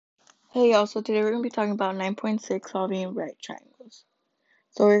Hey y'all, so today we're going to be talking about 9.6 solving right triangles.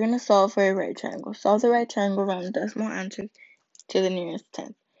 So we're going to solve for a right triangle. Solve the right triangle, round the decimal answer to the nearest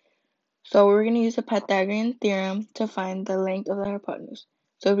tenth. So we're going to use the Pythagorean theorem to find the length of the hypotenuse.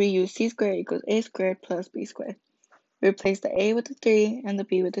 So we use c squared equals a squared plus b squared. Replace the a with the 3 and the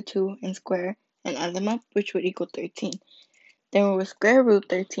b with the 2 in square and add them up, which would equal 13. Then we will square root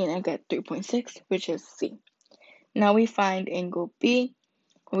 13 and get 3.6, which is c. Now we find angle b.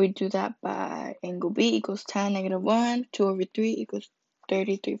 We do that by angle B equals tan negative 1, 2 over 3 equals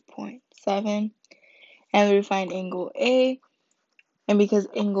 33.7. And we find angle A. And because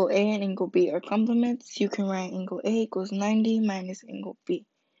angle A and angle B are complements, you can write angle A equals 90 minus angle B,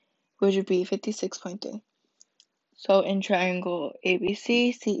 which would be 56.3. So in triangle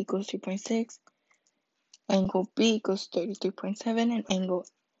ABC, C equals 3.6, angle B equals 33.7, and angle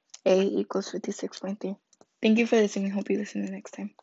A equals 56.3. Thank you for listening. Hope you listen the next time.